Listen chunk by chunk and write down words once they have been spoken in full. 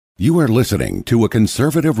You are listening to a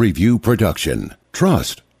Conservative Review production.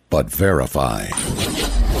 Trust, but verify.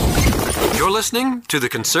 You're listening to The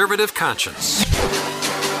Conservative Conscience.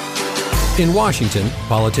 In Washington,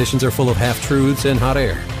 politicians are full of half-truths and hot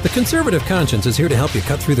air. The Conservative Conscience is here to help you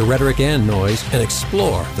cut through the rhetoric and noise and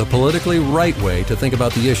explore the politically right way to think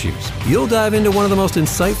about the issues. You'll dive into one of the most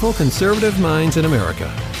insightful conservative minds in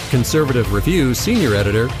America. Conservative Review's senior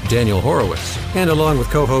editor, Daniel Horowitz. And along with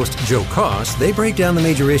co-host Joe Koss, they break down the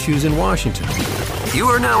major issues in Washington. You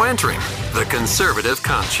are now entering The Conservative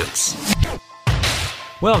Conscience.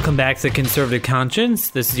 Welcome back to Conservative Conscience.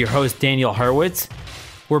 This is your host, Daniel Horowitz.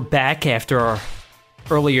 We're back after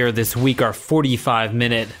earlier this week, our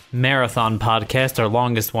 45-minute marathon podcast, our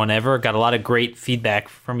longest one ever. Got a lot of great feedback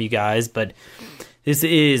from you guys, but this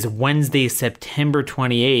is Wednesday, September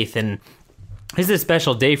 28th, and this is a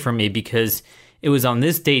special day for me because it was on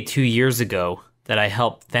this day 2 years ago that I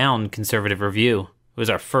helped found Conservative Review. It was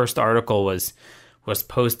our first article was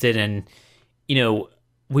posted, and, you know,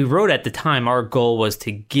 we wrote at the time our goal was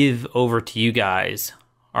to give over to you guys,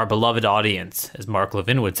 our beloved audience, as Mark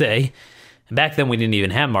Levin would say. And back then we didn't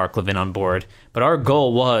even have Mark Levin on board, but our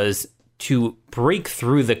goal was to break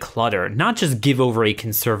through the clutter, not just give over a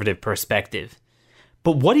conservative perspective,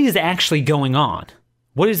 but what is actually going on?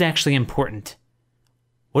 What is actually important?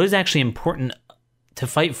 What is actually important to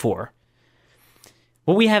fight for?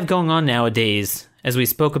 What we have going on nowadays, as we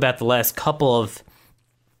spoke about the last couple of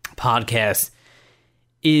podcasts,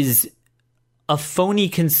 is a phony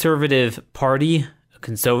conservative party,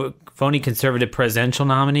 phony conservative presidential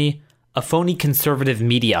nominee, a phony conservative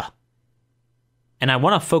media. And I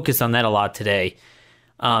want to focus on that a lot today,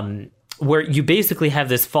 where you basically have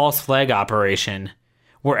this false flag operation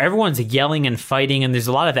where everyone's yelling and fighting and there's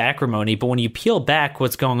a lot of acrimony, but when you peel back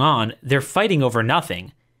what's going on, they're fighting over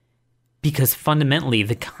nothing. Because fundamentally,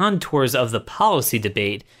 the contours of the policy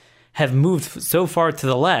debate have moved so far to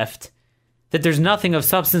the left that there's nothing of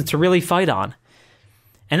substance to really fight on.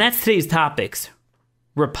 And that's today's topics.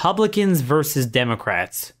 Republicans versus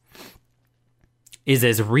Democrats is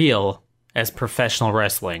as real as professional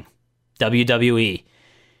wrestling, WWE.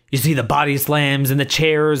 You see the body slams and the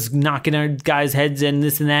chairs knocking our guys' heads in,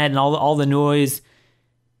 this and that, and all the noise.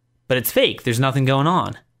 But it's fake. There's nothing going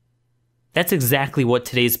on. That's exactly what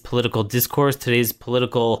today's political discourse, today's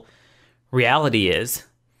political reality is.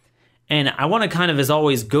 And I want to kind of, as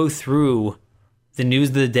always, go through the news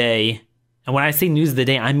of the day. And when I say news of the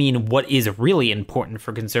day, I mean what is really important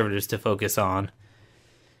for conservatives to focus on.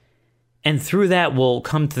 And through that, we'll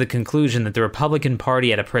come to the conclusion that the Republican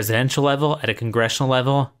Party at a presidential level, at a congressional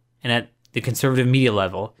level, and at the conservative media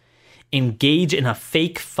level engage in a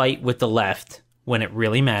fake fight with the left when it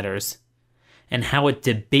really matters, and how it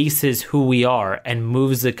debases who we are and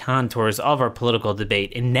moves the contours of our political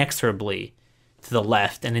debate inexorably to the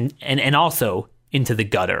left and also into the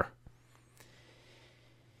gutter.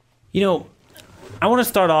 You know, I want to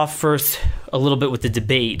start off first a little bit with the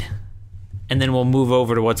debate, and then we'll move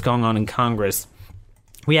over to what's going on in Congress.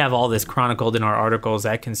 We have all this chronicled in our articles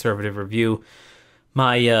at Conservative Review.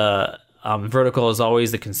 My vertical is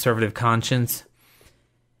always The Conservative Conscience.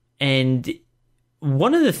 And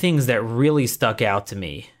one of the things that really stuck out to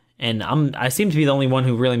me, and I seem to be the only one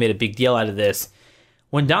who really made a big deal out of this,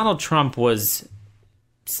 when Donald Trump was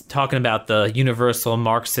talking about the universal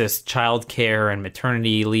Marxist child care and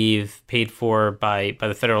maternity leave paid for by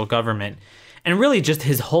the federal government, and really just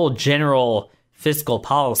his whole general fiscal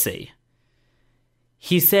policy,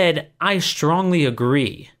 he said, "I strongly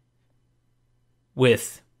agree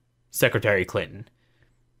with Secretary Clinton,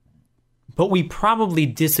 but we probably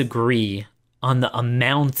disagree on the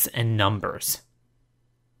amounts and numbers."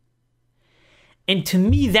 And to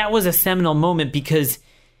me, that was a seminal moment because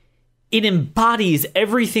it embodies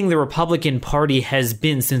everything the Republican Party has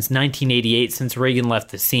been since 1988, since Reagan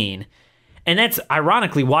left the scene. And that's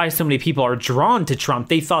ironically why so many people are drawn to Trump.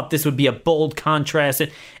 They thought this would be a bold contrast,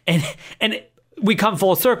 and we come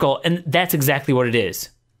full circle, and that's exactly what it is.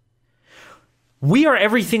 We are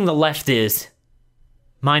everything the left is,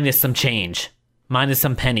 minus some change, minus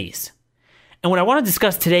some pennies. And what I want to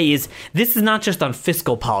discuss today is this is not just on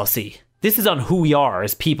fiscal policy. This is on who we are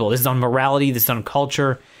as people. This is on morality. This is on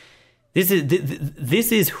culture. This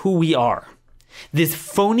is who we are. This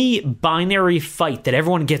phony binary fight that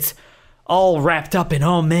everyone gets all wrapped up in,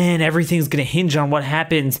 oh man, everything's going to hinge on what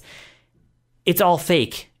happens. It's all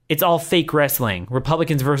fake. It's all fake wrestling.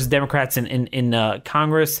 Republicans versus Democrats in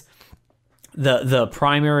Congress. The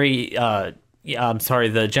primary,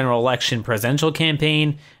 the general election presidential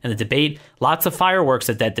campaign and the debate. Lots of fireworks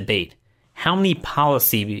at that debate. How many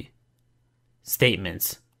policy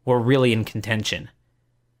statements were really in contention?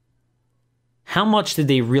 how much did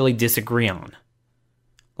they really disagree on?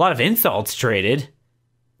 A lot of insults traded,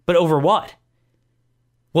 but over what?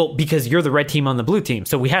 Well, because you're the red team on the blue team,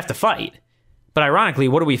 so we have to fight. But ironically,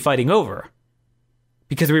 what are we fighting over?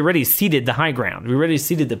 Because we already ceded the high ground. We already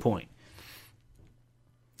ceded the point.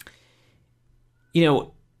 You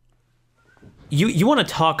know, you want to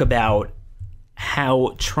talk about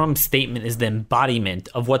how Trump's statement is the embodiment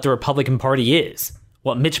of what the Republican Party is,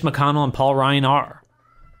 what Mitch McConnell and Paul Ryan are.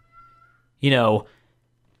 You know,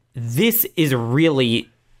 this is really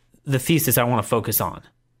the thesis I want to focus on.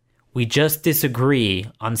 We just disagree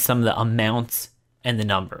on some of the amounts and the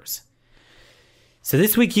numbers. So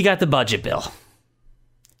this week you got the budget bill.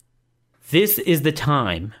 This is the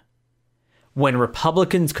time when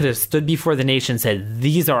Republicans could have stood before the nation and said,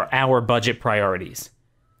 these are our budget priorities.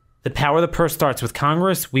 The power of the purse starts with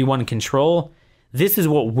Congress. We want control. This is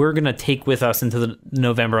what we're going to take with us into the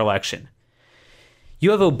November election. You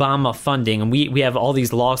have Obama funding, and we have all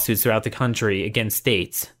these lawsuits throughout the country against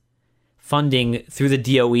states, funding through the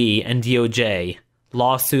DOE and DOJ,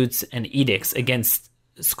 lawsuits and edicts against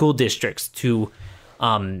school districts to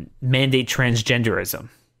mandate transgenderism.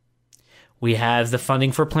 We have the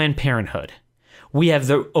funding for Planned Parenthood. We have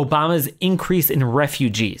the Obama's increase in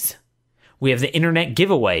refugees. We have the internet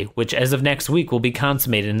giveaway, which as of next week will be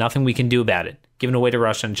consummated and nothing we can do about it, given away to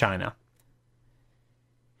Russia and China.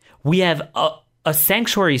 We have a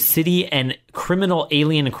sanctuary city and criminal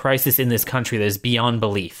alien crisis in this country that is beyond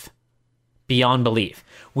belief. Beyond belief.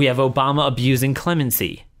 We have Obama abusing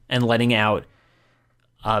clemency and letting out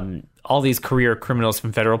all these career criminals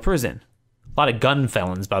from federal prison. A lot of gun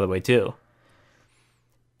felons, by the way, too.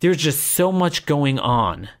 There's just so much going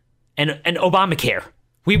on. And Obamacare.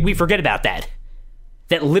 We forget about that.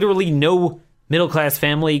 That literally no middle-class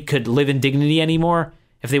family could live in dignity anymore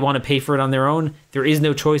if they want to pay for it on their own. There is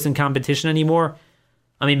no choice in competition anymore.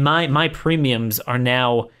 I mean, my premiums are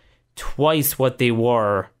now twice what they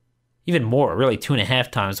were, even more, really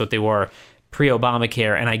 2.5 times what they were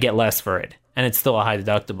pre-Obamacare, and I get less for it. And it's still a high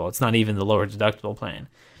deductible. It's not even the lower deductible plan.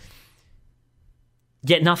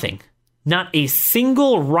 Yet nothing. Not a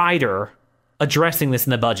single rider addressing this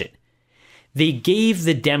in the budget. They gave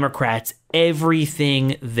the Democrats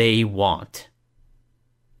everything they want.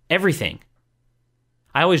 Everything.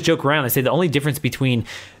 I always joke around. I say the only difference between,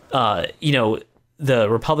 the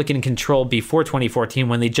Republican control before 2014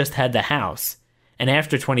 when they just had the House and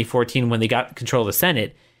after 2014 when they got control of the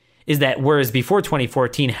Senate is that whereas before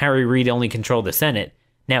 2014, Harry Reid only controlled the Senate,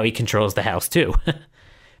 now he controls the House too.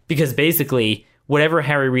 Because basically, whatever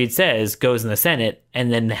Harry Reid says goes in the Senate,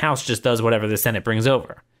 and then the House just does whatever the Senate brings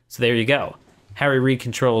over. So there you go. Harry Reid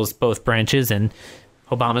controls both branches, and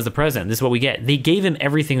Obama's the president. This is what we get. They gave him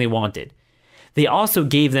everything they wanted. They also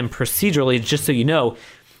gave them procedurally, just so you know,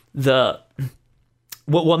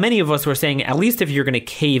 what many of us were saying, at least if you're going to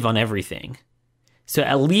cave on everything, so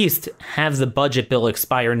at least have the budget bill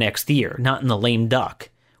expire next year, not in the lame duck,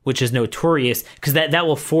 which is notorious, because that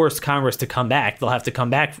will force Congress to come back. They'll have to come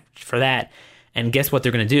back for that. And guess what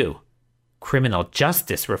they're going to do? Criminal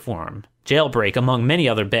justice reform, jailbreak, among many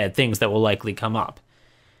other bad things that will likely come up.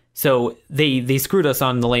 So they screwed us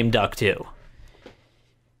on the lame duck too.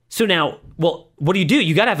 So now, well, what do?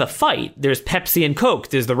 You got to have a fight. There's Pepsi and Coke.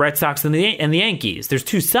 There's the Red Sox and the Yankees. There's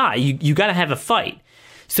two sides. You got to have a fight.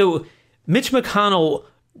 So Mitch McConnell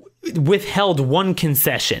withheld one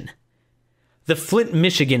concession, the Flint,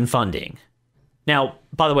 Michigan funding. Now,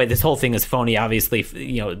 by the way, this whole thing is phony. Obviously,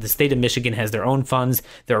 the state of Michigan has their own funds.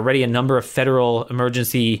 There are already a number of federal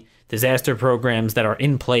emergency disaster programs that are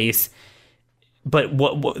in place. But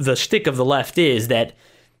what the shtick of the left is that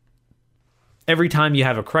every time you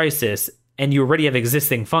have a crisis and you already have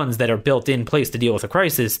existing funds that are built in place to deal with a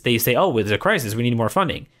crisis, they say, oh, there's a crisis, we need more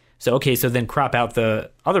funding. So then crop out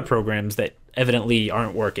the other programs that evidently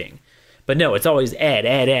aren't working. But no, it's always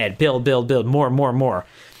add, build, more.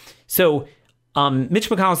 So Mitch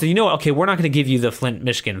McConnell said, we're not going to give you the Flint,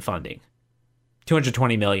 Michigan funding.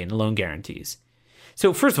 $220 million loan guarantees.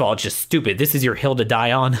 So first of all, it's just stupid. This is your hill to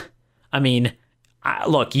die on. I mean,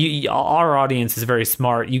 look, our audience is very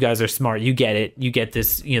smart. You guys are smart. You get it. You get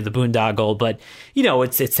this, the boondoggle. But,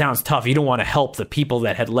 it sounds tough. You don't want to help the people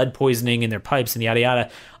that had lead poisoning in their pipes and yada, yada.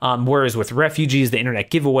 Whereas with refugees, the internet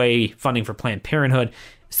giveaway, funding for Planned Parenthood,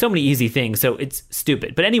 so many easy things. So it's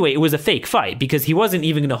stupid. But anyway, it was a fake fight because he wasn't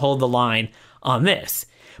even going to hold the line on this.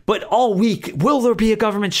 But all week, will there be a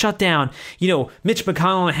government shutdown? Mitch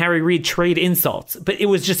McConnell and Harry Reid trade insults. But it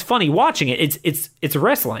was just funny watching it. It's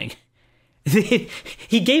wrestling.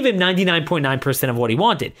 He gave him 99.9% of what he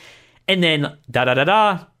wanted. And then,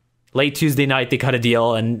 late Tuesday night, they cut a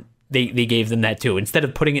deal, and they gave them that too. Instead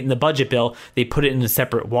of putting it in the budget bill, they put it in a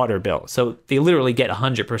separate water bill. So they literally get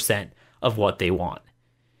 100% of what they want.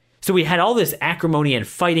 So we had all this acrimony and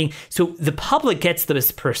fighting. So the public gets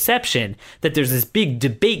this perception that there's this big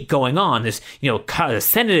debate going on. This, the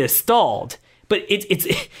Senate is stalled. But it's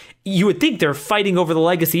you would think they're fighting over the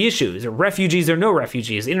legacy issues, refugees or no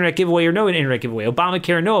refugees, internet giveaway or no internet giveaway,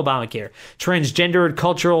 Obamacare or no Obamacare, transgendered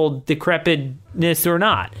cultural decrepitness or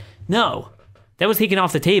not. No, that was taken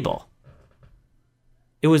off the table.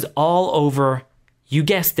 It was all over, you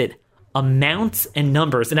guessed it, amounts and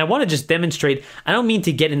numbers. And I want to just demonstrate, I don't mean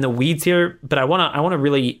to get in the weeds here, but I want to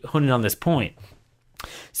really hone in on this point.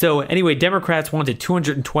 So anyway, Democrats wanted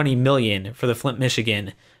 $220 million for the Flint,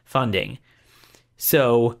 Michigan funding.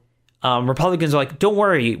 So Republicans are like, don't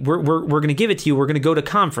worry, we're going to give it to you. We're going to go to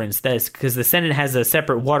conference. That's because the Senate has a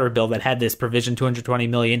separate water bill that had this provision, $220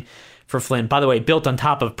 million for Flint. By the way, built on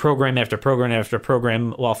top of program after program after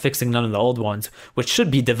program while fixing none of the old ones, which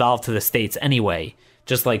should be devolved to the states anyway,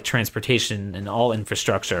 just like transportation and all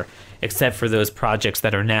infrastructure, except for those projects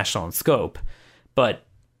that are national in scope. But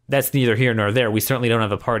that's neither here nor there. We certainly don't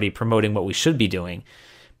have a party promoting what we should be doing.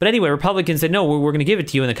 But anyway, Republicans said, no, we're going to give it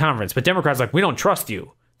to you in the conference. But Democrats are like, we don't trust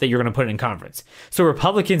you that you're going to put it in conference. So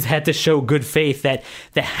Republicans had to show good faith that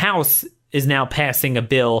the House is now passing a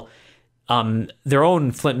bill, their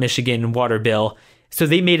own Flint, Michigan water bill. So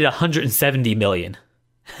they made it $170 million.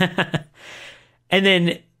 And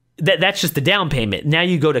then that's just the down payment. Now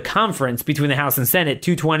you go to conference between the House and Senate,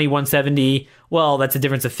 220, 170. Well, that's a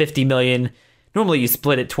difference of $50 million. Normally you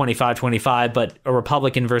split it 25-25, but a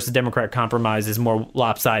Republican versus Democrat compromise is more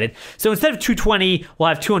lopsided. So instead of 220, we'll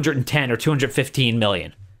have 210 or 215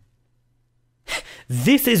 million.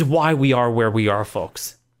 This is why we are where we are,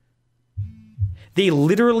 folks. They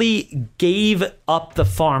literally gave up the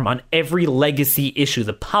farm on every legacy issue,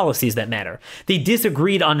 the policies that matter. They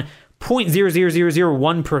disagreed on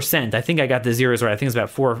 0.00001%. I think I got the zeros right. I think it's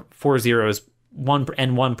about four zeros,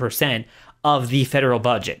 1% of the federal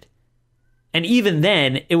budget. And even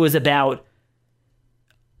then, it was about,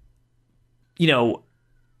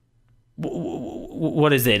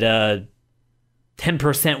 what is it,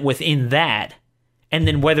 10% within that, and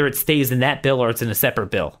then whether it stays in that bill or it's in a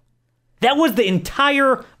separate bill. That was the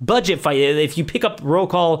entire budget fight. If you pick up Roll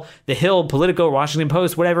Call, The Hill, Politico, Washington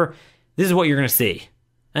Post, whatever, this is what you're going to see.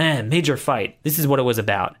 Major fight. This is what it was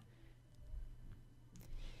about.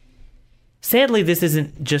 Sadly, this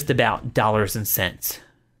isn't just about dollars and cents.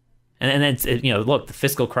 And it's, look, the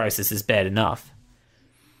fiscal crisis is bad enough.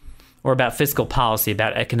 Or about fiscal policy,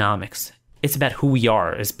 about economics. It's about who we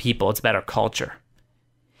are as people. It's about our culture.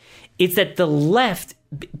 It's that the left,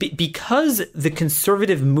 because the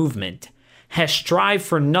conservative movement has strived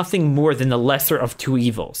for nothing more than the lesser of two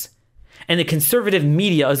evils. And the conservative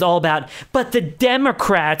media is all about, but the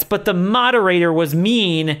Democrats, but the moderator was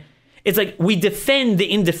mean. It's like we defend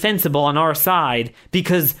the indefensible on our side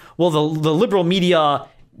because, well, the liberal media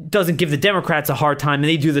doesn't give the Democrats a hard time and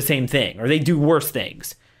they do the same thing or they do worse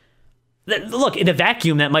things. Look, in a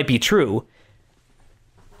vacuum, that might be true,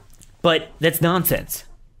 but that's nonsense.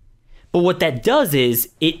 But what that does is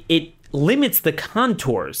it limits the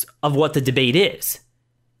contours of what the debate is.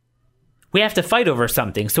 We have to fight over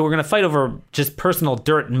something, so we're going to fight over just personal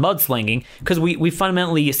dirt and mudslinging because we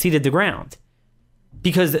fundamentally ceded the ground.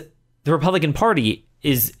 Because the Republican Party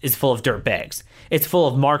is full of dirt bags. It's full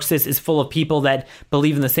of Marxists. It's full of people that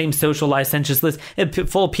believe in the same social licentiousness.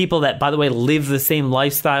 It's full of people that, by the way, live the same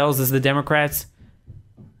lifestyles as the Democrats.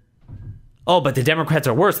 Oh, but the Democrats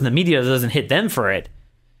are worse and the media doesn't hit them for it.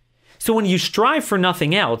 So when you strive for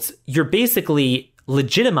nothing else, you're basically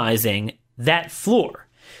legitimizing that floor.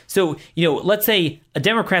 So, let's say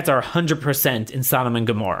Democrats are 100% in Sodom and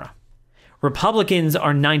Gomorrah. Republicans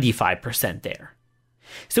are 95% there.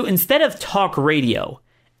 So instead of talk radio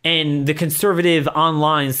and the conservative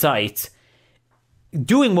online sites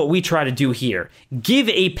doing what we try to do here, give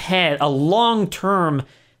a long-term,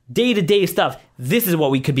 day-to-day stuff. This is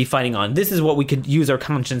what we could be fighting on. This is what we could use our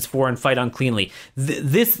conscience for and fight on cleanly.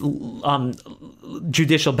 This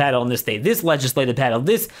judicial battle in this state, this legislative battle,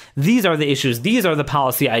 these are the issues. These are the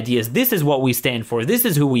policy ideas. This is what we stand for. This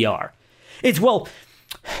is who we are. It's, but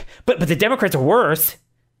the Democrats are worse.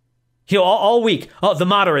 All week, the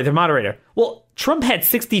moderator. Well, Trump had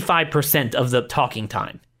 65% of the talking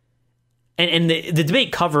time. And the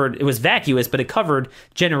debate covered, it was vacuous, but it covered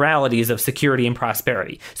generalities of security and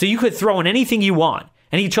prosperity. So you could throw in anything you want.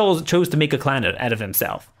 And he chose to make a clown out of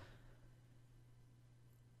himself.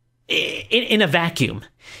 In a vacuum.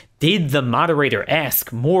 Did the moderator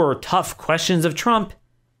ask more tough questions of Trump?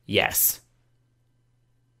 Yes.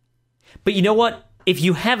 But you know what? if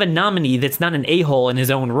you have a nominee that's not an a-hole in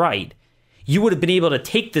his own right, you would have been able to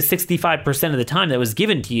take the 65% of the time that was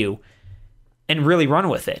given to you and really run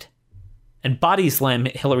with it and body slam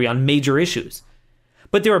Hillary on major issues.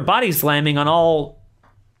 But they were body slamming on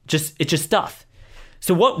it's just stuff.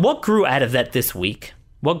 So what grew out of that this week?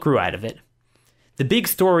 What grew out of it? The big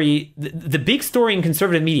story in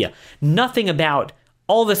conservative media, nothing about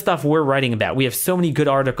all the stuff we're writing about. We have so many good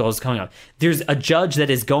articles coming up. There's a judge that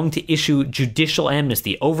is going to issue judicial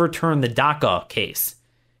amnesty, overturn the DACA case.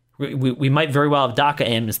 We might very well have DACA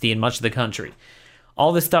amnesty in much of the country.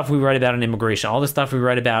 All the stuff we write about on immigration, all the stuff we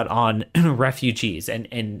write about on refugees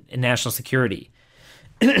and national security.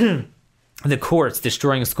 The courts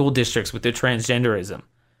destroying school districts with their transgenderism.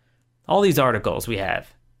 All these articles we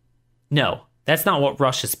have. No, that's not what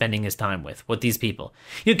Rush is spending his time with these people.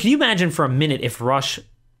 Can you imagine for a minute if Rush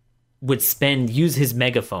would use his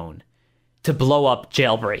megaphone to blow up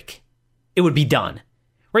Jailbreak? It would be done,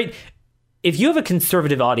 right? If you have a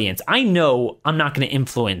conservative audience, I know I'm not going to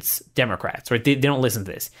influence Democrats, right? They don't listen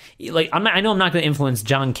to this. I know I'm not going to influence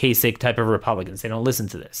John Kasich type of Republicans. They don't listen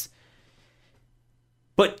to this.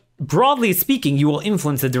 But broadly speaking, you will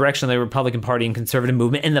influence the direction of the Republican Party and conservative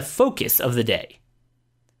movement and the focus of the day.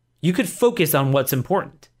 You could focus on what's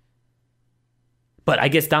important. But I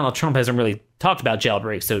guess Donald Trump hasn't really talked about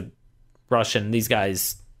Jailbreak, so Rush and these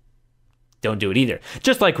guys don't do it either.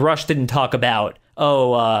 Just like Rush didn't talk about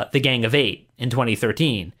the Gang of Eight in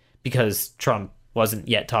 2013 because Trump wasn't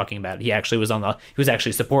yet talking about it. He was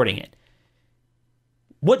actually supporting it.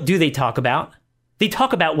 What do they talk about? They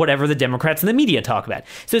talk about whatever the Democrats and the media talk about.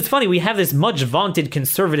 So it's funny, we have this much vaunted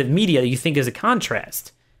conservative media that you think is a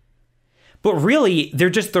contrast. But really,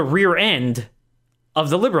 they're just the rear end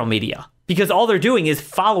of the liberal media because all they're doing is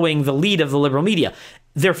following the lead of the liberal media.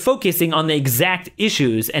 They're focusing on the exact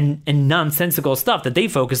issues and nonsensical stuff that they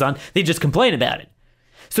focus on. They just complain about it.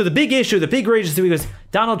 So the big issue, the big rage this week was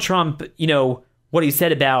Donald Trump, what he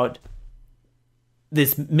said about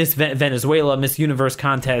this Miss Venezuela, Miss Universe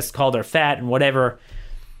contest, called her fat and whatever.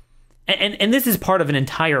 And this is part of an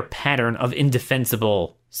entire pattern of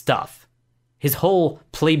indefensible stuff. His whole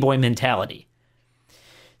playboy mentality.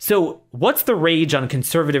 So what's the rage on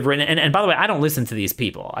conservative? And by the way, I don't listen to these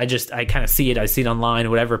people. I kind of see it. I see it online,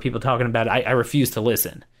 whatever people talking about. I refuse to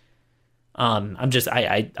listen. I'm not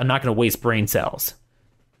going to waste brain cells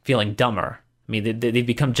feeling dumber. I mean, they've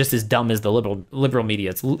become just as dumb as the liberal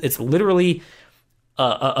media. It's literally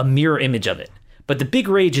a mirror image of it. But the big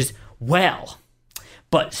rage is,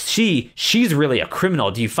 but she's really a criminal.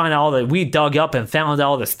 Do you find all that we dug up and found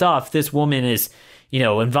all the stuff? This woman is,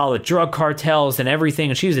 involved with drug cartels and everything,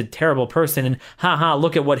 and she's a terrible person. And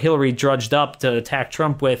look at what Hillary drudged up to attack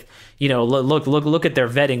Trump with. Look at their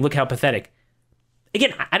vetting. Look how pathetic.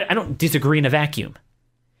 Again, I don't disagree in a vacuum.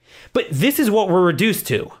 But this is what we're reduced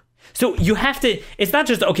to. So you have to, it's not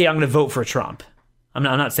just, okay, I'm going to vote for Trump. I'm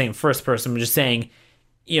not saying first person, I'm just saying,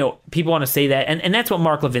 people want to say that. And that's what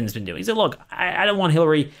Mark Levin's been doing. He said, look, I don't want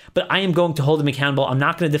Hillary, but I am going to hold him accountable. I'm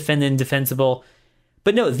not going to defend the indefensible.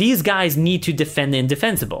 But no, these guys need to defend the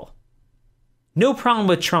indefensible. No problem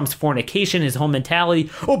with Trump's fornication, his whole mentality.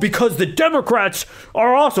 Oh, because the Democrats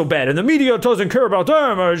are also bad and the media doesn't care about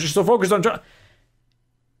them. Or just so focused on Trump.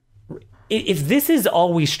 If this is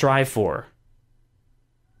all we strive for,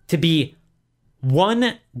 to be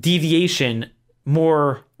one deviation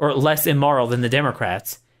more or less immoral than the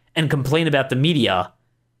Democrats and complain about the media,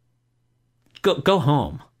 go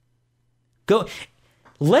home.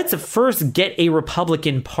 Let's first get a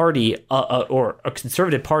Republican Party or a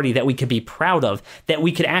conservative party that we could be proud of, that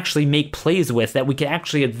we could actually make plays with, that we could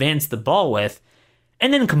actually advance the ball with,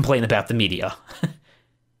 and then complain about the media.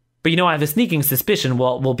 But I have a sneaking suspicion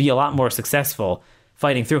we'll be a lot more successful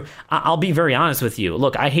fighting through. I'll be very honest with you.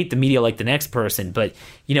 Look, I hate the media like the next person, but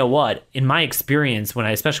you know what? In my experience,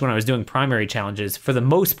 especially when I was doing primary challenges, for the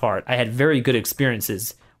most part, I had very good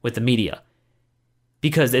experiences with the media.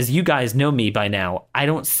 Because as you guys know me by now, I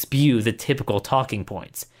don't spew the typical talking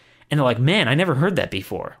points. And they're like, man, I never heard that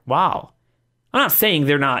before. Wow. I'm not saying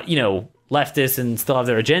they're not, leftists and still have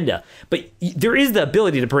their agenda, but there is the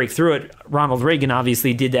ability to break through it. Ronald Reagan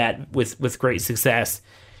obviously did that with great success.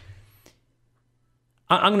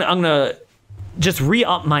 I'm gonna just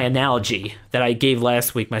re-up my analogy that I gave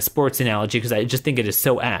last week, my sports analogy, because I just think it is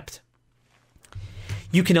so apt.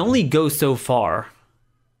 You can only go so far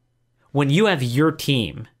when you have your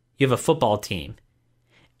team, you have a football team,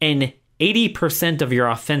 and 80% of your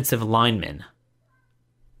offensive linemen,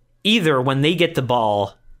 either when they get the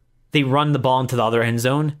ball, they run the ball into the other end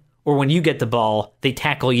zone, or when you get the ball, they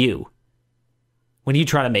tackle you when you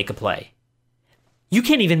try to make a play. You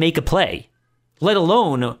can't even make a play, let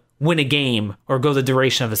alone win a game or go the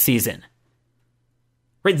duration of a season.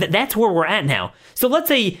 Right, that's where we're at now. So let's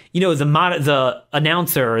say, the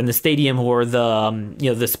announcer in the stadium or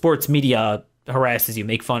the sports media harasses you,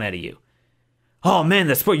 make fun out of you. Oh man,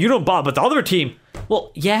 the sport, you don't bother, but the other team.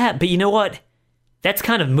 Well, yeah, but you know what? That's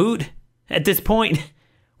kind of moot at this point.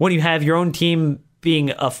 When you have your own team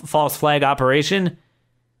being a false flag operation,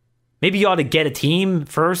 maybe you ought to get a team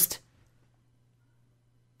first.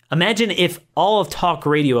 Imagine if all of talk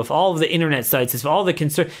radio, if all of the internet sites, if all the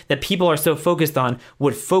concern that people are so focused on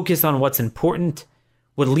would focus on what's important,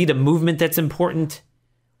 would lead a movement that's important,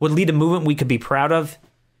 would lead a movement we could be proud of.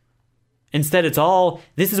 Instead,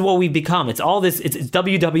 this is what we've become. It's all this, it's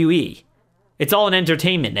WWE. It's all an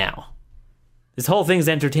entertainment now. This whole thing's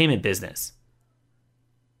entertainment business.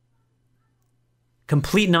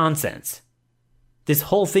 Complete nonsense. This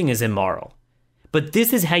whole thing is immoral. But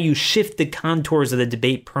this is how you shift the contours of the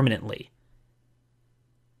debate permanently.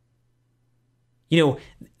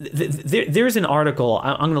 There's an article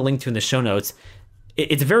I'm going to link to in the show notes.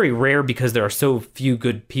 It's very rare because there are so few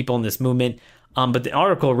good people in this movement. But the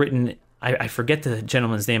article written, I forget the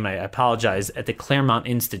gentleman's name, I apologize, at the Claremont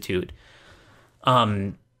Institute.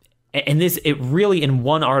 And it really in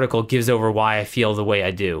one article gives over why I feel the way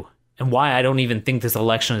I do and why I don't even think this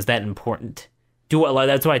election is that important.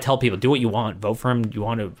 That's why I tell people, do what you want, vote for him. If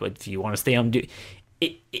you want to stay home,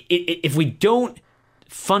 if we don't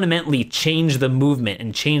fundamentally change the movement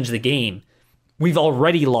and change the game, we've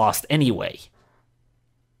already lost anyway.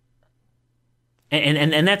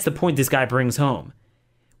 And that's the point this guy brings home.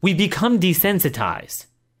 We become desensitized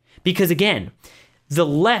because, again, the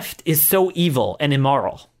left is so evil and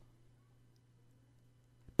immoral.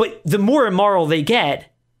 But the more immoral they get,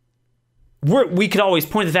 we could always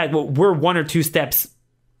point to the fact, we're one or two steps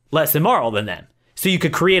less immoral than them. So you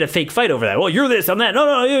could create a fake fight over that. Well, you're this, I'm that.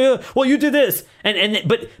 No, yeah. Well, you did this,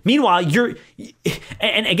 but meanwhile,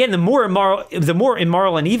 and again, the more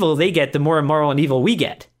immoral and evil they get, the more immoral and evil we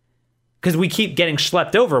get, because we keep getting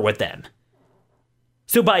schlepped over with them.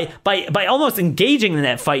 So by almost engaging in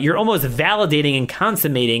that fight, you're almost validating and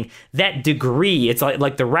consummating that degree. It's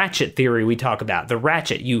like the ratchet theory we talk about. The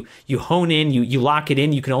ratchet, you hone in, you lock it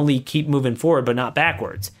in. You can only keep moving forward, but not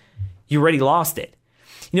backwards. You already lost it.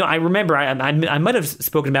 I remember I might have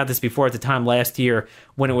spoken about this before at the time last year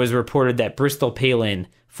when it was reported that Bristol Palin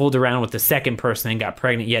fooled around with the second person and got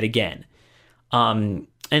pregnant yet again. And,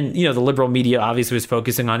 the liberal media obviously was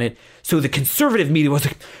focusing on it. So the conservative media was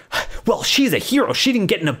like, well, she's a hero. She didn't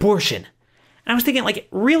get an abortion. And I was thinking,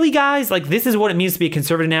 really, guys? This is what it means to be a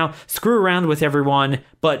conservative now? Screw around with everyone,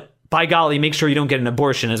 but by golly, make sure you don't get an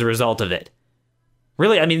abortion as a result of it.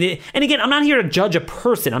 Really? I mean, and again, I'm not here to judge a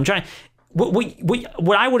person. I'm trying...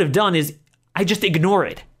 What I would have done is I just ignore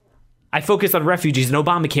it. I focus on refugees and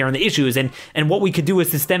Obamacare and the issues and what we could do with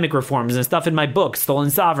systemic reforms and stuff in my book, Stolen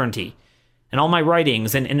Sovereignty, and all my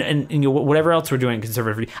writings and whatever else we're doing in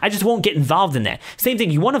conservative. I just won't get involved in that. Same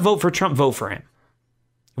thing. You want to vote for Trump, vote for him.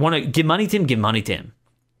 You want to give money to him, give money to him.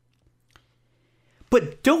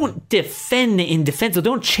 But don't defend indefensible.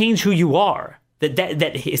 Don't change who you are.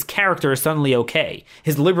 That his character is suddenly okay.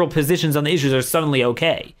 His liberal positions on the issues are suddenly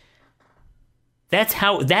okay. That's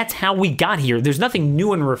how we got here. There's nothing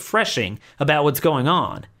new and refreshing about what's going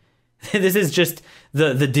on. This is just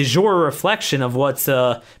the de jure reflection of what's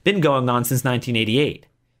been going on since 1988.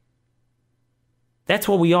 That's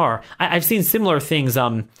what we are. I've seen similar things,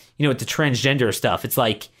 with the transgender stuff. It's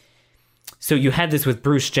like, so you had this with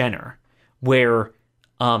Bruce Jenner, where,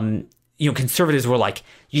 conservatives were like,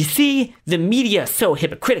 you see, the media is so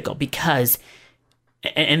hypocritical because,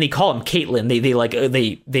 and they call him Caitlyn.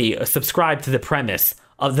 They subscribe to the premise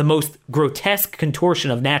of the most grotesque contortion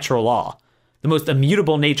of natural law. The most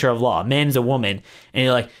immutable nature of law. Man's a woman. And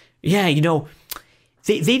you're like, yeah,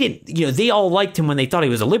 they didn't, they all liked him when they thought he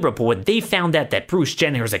was a liberal, but when they found out that Bruce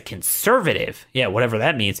Jenner is a conservative, yeah, whatever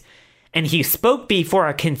that means, and he spoke before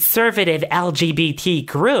a conservative LGBT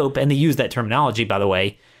group, and they use that terminology, by the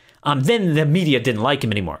way, then the media didn't like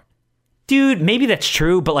him anymore. Dude, maybe that's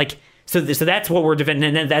true, but so that's what we're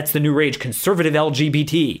defending, and that's the new rage, conservative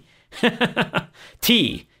LGBT.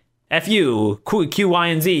 T, F-U, Q, Y,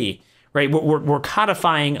 and Z. Right, we're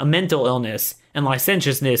codifying a mental illness and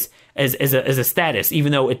licentiousness as a status,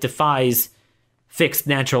 even though it defies fixed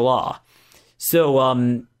natural law.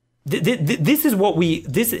 So this is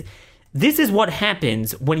what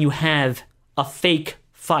happens when you have a fake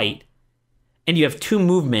fight, and you have two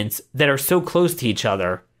movements that are so close to each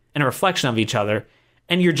other and a reflection of each other,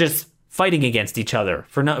 and you're just fighting against each other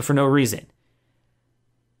for no reason.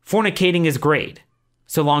 Fornicating is great,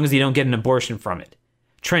 so long as you don't get an abortion from it.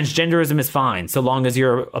 Transgenderism is fine so long as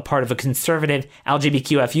you're a part of a conservative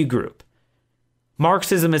LGBTQFU group.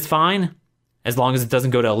 Marxism is fine as long as it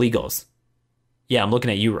doesn't go to illegals. Yeah, I'm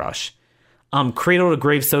looking at you, Rush. Cradle to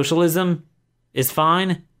grave socialism is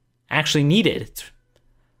fine, actually needed.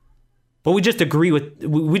 But we just disagree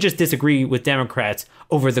with Democrats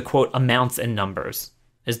over the, quote, amounts and numbers,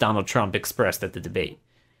 as Donald Trump expressed at the debate.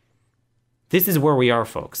 This is where we are,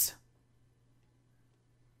 folks.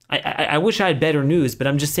 I wish I had better news, but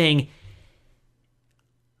I'm just saying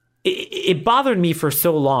it bothered me for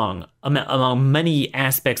so long among many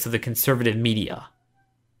aspects of the conservative media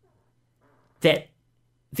that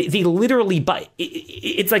they literally,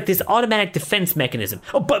 it's like this automatic defense mechanism.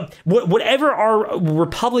 Oh, but whatever our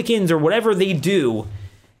Republicans or whatever they do,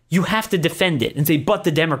 you have to defend it and say, but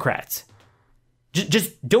the Democrats.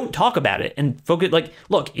 Just don't talk about it and focus. Like,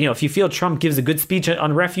 look, if you feel Trump gives a good speech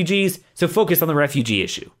on refugees, so focus on the refugee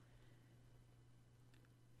issue.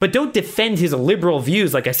 But don't defend his liberal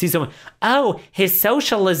views like I see someone, his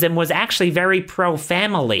socialism was actually very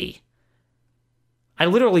pro-family. I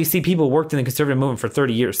literally see people who worked in the conservative movement for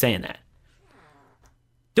 30 years saying that.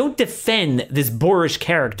 Don't defend this boorish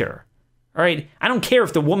character, all right? I don't care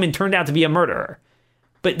if the woman turned out to be a murderer,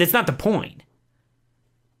 but that's not the point.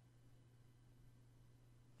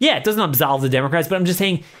 Yeah, it doesn't absolve the Democrats, but I'm just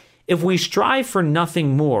saying, if we strive for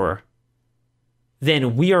nothing more,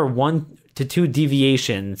 then we are 1 to 2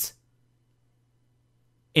 deviations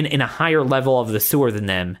in a higher level of the sewer than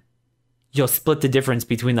them. You'll split the difference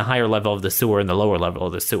between the higher level of the sewer and the lower level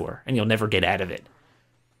of the sewer, and you'll never get out of it.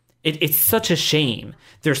 It's such a shame.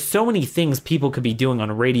 There's so many things people could be doing on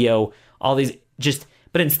radio, all these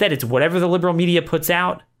but instead it's whatever the liberal media puts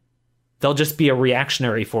out, they'll just be a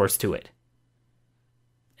reactionary force to it.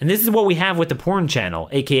 And this is what we have with the porn channel,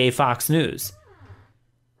 aka Fox News.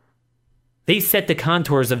 They set the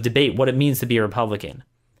contours of debate, what it means to be a Republican.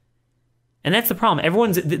 And that's the problem.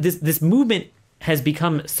 This movement has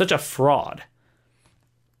become such a fraud.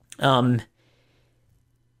 Let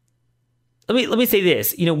me say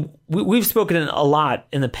this. We've spoken a lot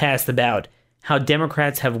in the past about how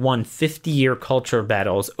Democrats have won 50-year culture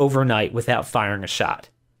battles overnight without firing a shot.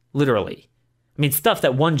 Literally. I mean, stuff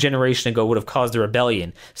that one generation ago would have caused a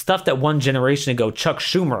rebellion. Stuff that one generation ago Chuck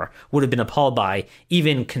Schumer would have been appalled by.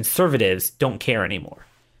 Even conservatives don't care anymore.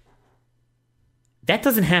 That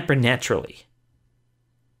doesn't happen naturally.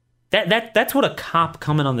 That's what a cop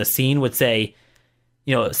coming on the scene would say,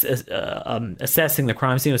 assessing the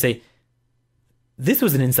crime scene would say, this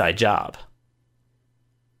was an inside job.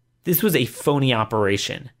 This was a phony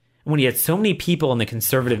operation. And when you had so many people in the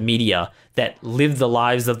conservative media that lived the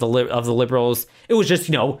lives of the liberals, it was just,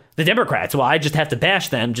 the Democrats. Well, I just have to bash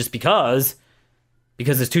them just because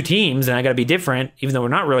there's two teams and I got to be different, even though we're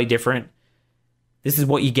not really different. This is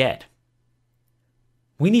what you get.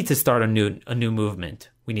 We need to start a new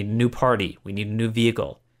movement. We need a new party. We need a new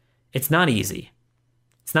vehicle. It's not easy.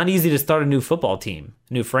 It's not easy to start a new football team,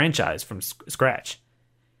 a new franchise from scratch.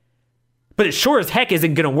 But it sure as heck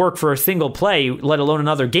isn't going to work for a single play, let alone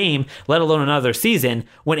another game, let alone another season,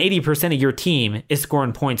 when 80% of your team is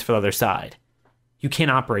scoring points for the other side. You can't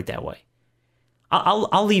operate that way.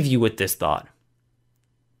 I'll leave you with this thought.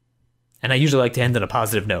 And I usually like to end on a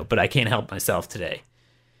positive note, but I can't help myself today.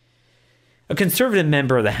 A conservative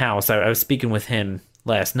member of the House, I was speaking with him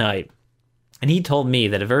last night, and he told me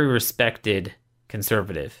that a very respected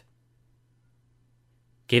conservative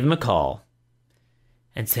gave him a call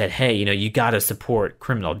and said, hey, you got to support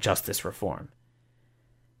criminal justice reform.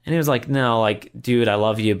 And he was like, no, dude, I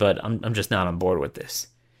love you, but I'm just not on board with this.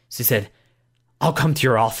 So he said, I'll come to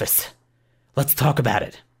your office. Let's talk about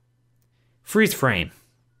it. Freeze frame.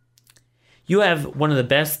 You have one of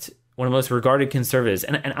the most regarded conservatives,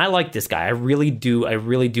 and I like this guy. I really do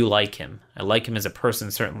like him. I like him as a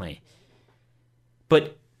person, certainly.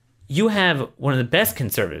 But you have one of the best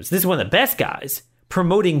conservatives. This is one of the best guys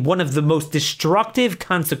promoting one of the most destructive,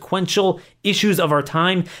 consequential issues of our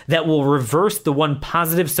time that will reverse the one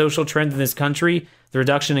positive social trend in this country, the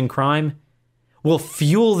reduction in crime, will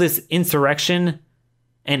fuel this insurrection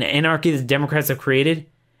and anarchy that the Democrats have created.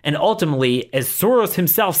 And ultimately, as Soros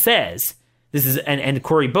himself says, this is and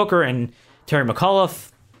Cory Booker and Terry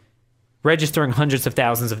McAuliffe registering hundreds of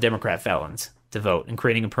thousands of Democrat felons to vote and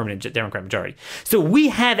creating a permanent Democrat majority. So we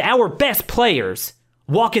have our best players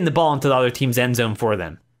walking the ball into the other team's end zone for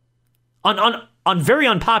them on very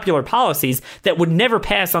unpopular policies that would never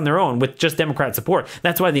pass on their own with just Democrat support.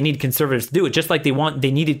 That's why they need conservatives to do it, just like they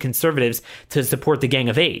needed conservatives to support the Gang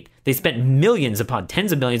of Eight. They spent millions upon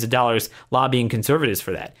tens of millions of dollars lobbying conservatives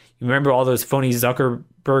for that. You remember all those phony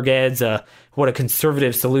Zuckerberg ads, what a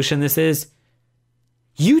conservative solution this is?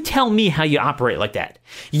 You tell me how you operate like that.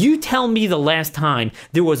 You tell me the last time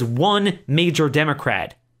there was one major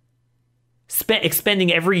Democrat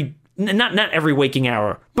expending every, not every waking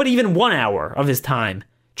hour, but even 1 hour of his time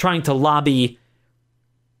trying to lobby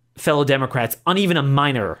fellow Democrats on even a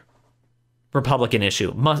minor Republican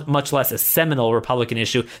issue, much less a seminal Republican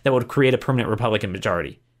issue that would create a permanent Republican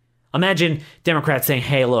majority. Imagine Democrats saying,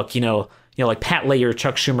 hey, look, like Pat Leahy or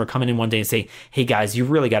Chuck Schumer coming in one day and saying, hey, guys, you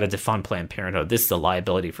really got to defund Planned Parenthood. This is a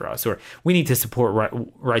liability for us. Or we need to support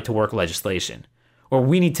right-to-work legislation. Or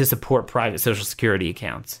we need to support private Social Security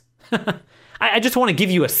accounts. I just want to give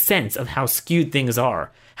you a sense of how skewed things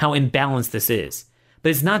are, how imbalanced this is. But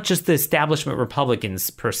it's not just the establishment Republicans,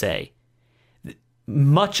 per se.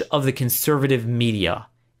 Much of the conservative media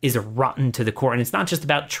is rotten to the core. And it's not just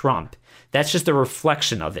about Trump. That's just a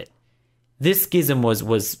reflection of it. This schism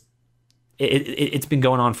it's been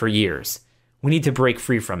going on for years. We need to break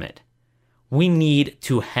free from it. We need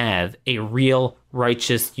to have a real,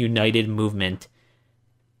 righteous, united movement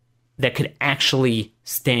that could actually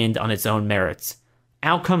stand on its own merits.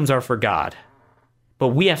 Outcomes are for God, but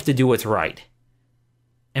we have to do what's right.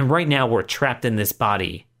 And right now we're trapped in this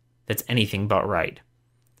body that's anything but right.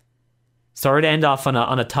 Sorry to end off on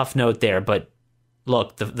a tough note there, but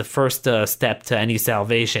look, the first step to any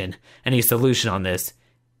salvation, any solution on this,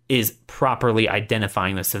 is properly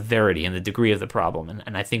identifying the severity and the degree of the problem.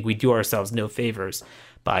 And I think we do ourselves no favors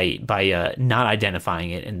by not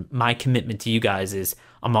identifying it. And my commitment to you guys is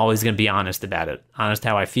I'm always going to be honest about it. Honest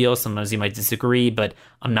how I feel. Sometimes you might disagree, but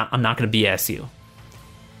I'm not going to BS you.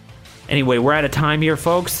 Anyway, we're out of time here,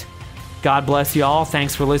 folks. God bless you all.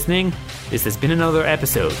 Thanks for listening. This has been another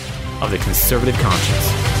episode of The Conservative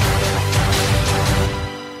Conscience.